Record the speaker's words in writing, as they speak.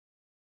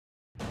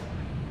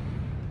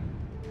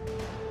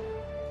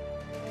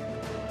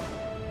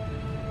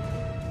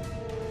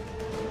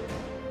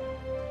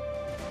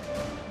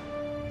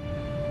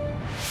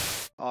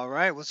All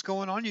right, what's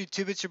going on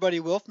YouTube? It's your buddy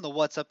Will from the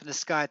What's Up in the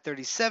Sky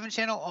 37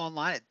 channel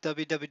online at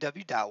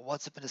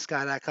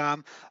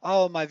www.whatsupinthesky.com.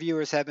 All of my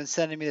viewers have been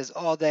sending me this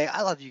all day.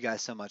 I love you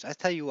guys so much. I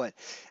tell you what,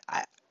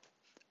 I,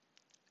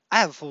 I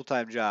have a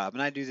full-time job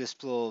and I do this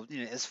little,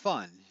 it's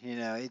fun.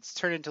 It's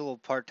turned into a little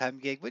part-time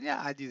gig, but yeah,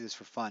 I do this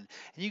for fun.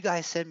 And you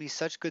guys send me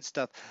such good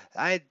stuff.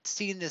 I had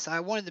seen this,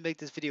 I wanted to make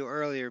this video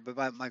earlier,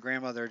 but my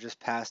grandmother just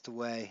passed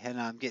away and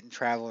I'm getting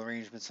travel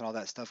arrangements and all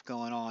that stuff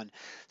going on.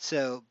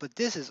 So, but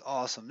this is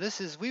awesome.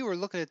 We were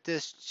looking at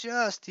this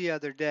just the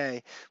other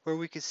day where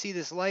we could see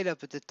this light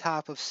up at the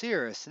top of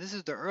Ceres. And this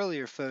is the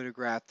earlier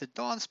photograph. The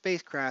Dawn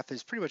spacecraft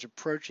is pretty much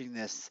approaching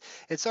this.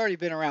 It's already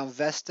been around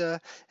Vesta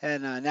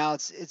and now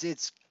it's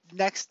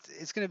next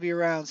it's going to be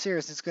around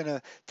Ceres. It's going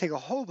to take a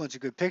whole bunch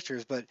of good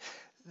pictures, but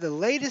the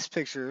latest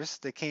pictures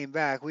that came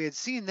back, we had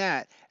seen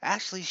that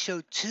actually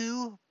show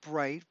two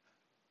bright,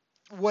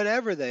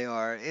 whatever they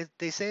are.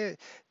 They say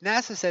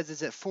NASA says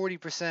it's at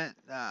 40%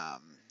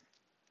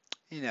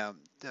 you know,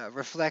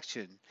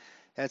 reflection.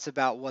 That's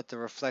about what the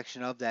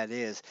reflection of that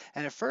is.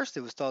 And at first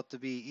it was thought to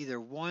be either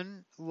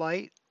one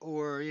light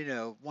or,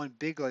 one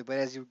big light. But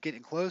as you're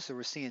getting closer,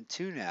 we're seeing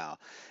two now.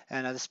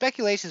 And the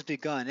speculation's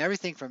begun.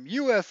 Everything from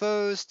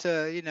UFOs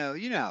to, you know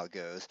how it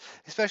goes,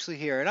 especially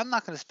here. And I'm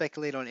not going to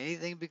speculate on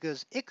anything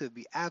because it could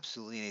be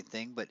absolutely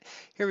anything. But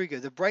here we go.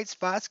 The bright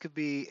spots could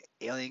be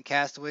alien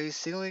castaways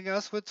signaling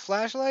us with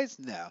flashlights?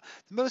 No.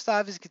 The most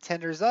obvious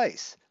contender is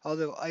ice.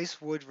 Although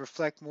ice would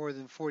reflect more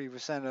than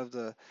 40% of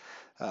the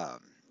um,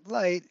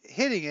 light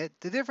hitting it,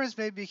 the difference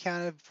may be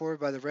accounted for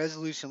by the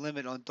resolution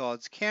limit on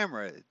Dodd's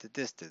camera at the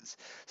distance.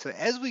 So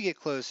as we get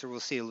closer, we'll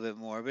see a little bit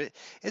more. But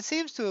it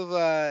seems to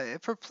have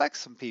it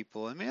perplexed some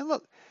people. I mean,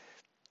 look,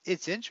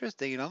 it's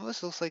interesting. It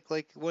almost looks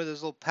like one of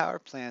those little power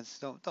plants.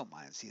 Don't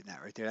mind seeing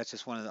that right there. That's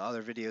just one of the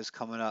other videos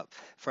coming up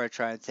before I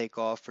try and take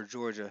off for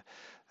Georgia.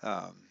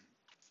 Um,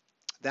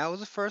 that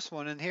was the first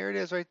one, and here it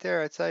is right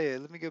there. I tell you,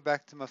 let me go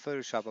back to my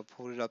Photoshop. I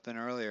pulled it up in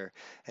earlier,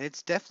 and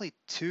it's definitely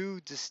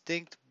two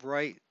distinct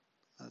bright.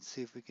 Let's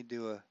see if we can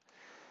do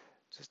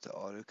just the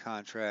auto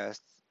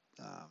contrast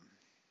um,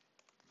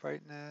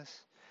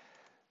 brightness.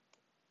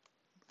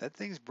 That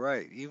thing's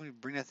bright. Even if you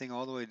bring that thing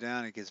all the way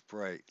down, it gets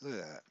bright. Look at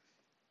that.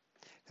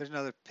 There's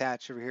another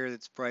patch over here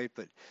that's bright,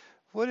 but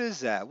what is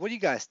that? What do you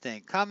guys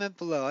think? Comment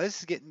below. This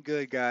is getting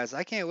good, guys.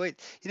 I can't wait.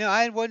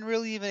 I wasn't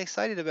really even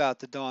excited about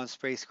the Dawn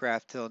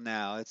spacecraft till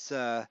now.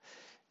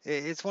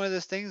 It's one of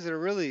those things that are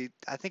really,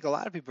 I think a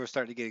lot of people are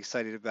starting to get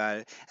excited about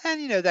it.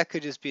 And that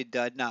could just be a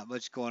dud, not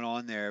much going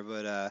on there,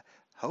 but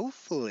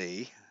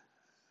hopefully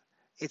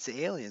it's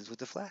aliens with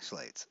the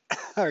flashlights.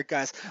 All right,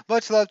 guys.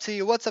 Much love to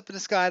you. What's up in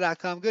the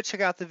sky.com. Go check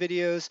out the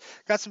videos.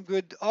 Got some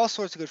good, all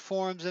sorts of good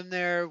forums in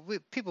there.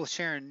 People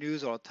sharing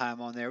news all the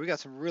time on there. We got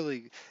some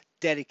really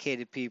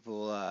dedicated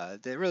people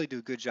that really do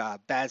a good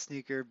job. Bad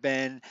Sneaker,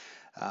 Ben,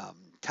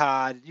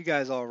 Todd, you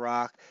guys all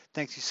rock.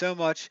 Thanks you so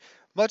much.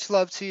 Much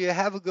love to you.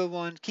 Have a good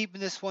one.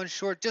 Keeping this one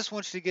short. Just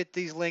want you to get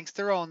these links.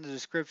 They're all in the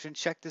description.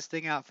 Check this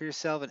thing out for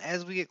yourself. And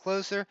as we get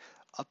closer,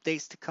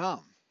 updates to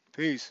come.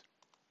 Peace.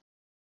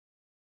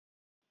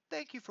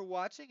 Thank you for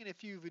watching, and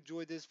if you've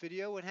enjoyed this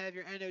video and have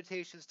your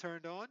annotations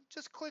turned on,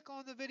 just click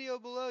on the video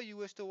below you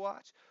wish to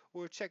watch,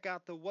 or check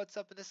out the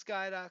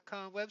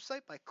whatsupinthesky.com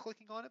website by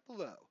clicking on it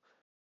below.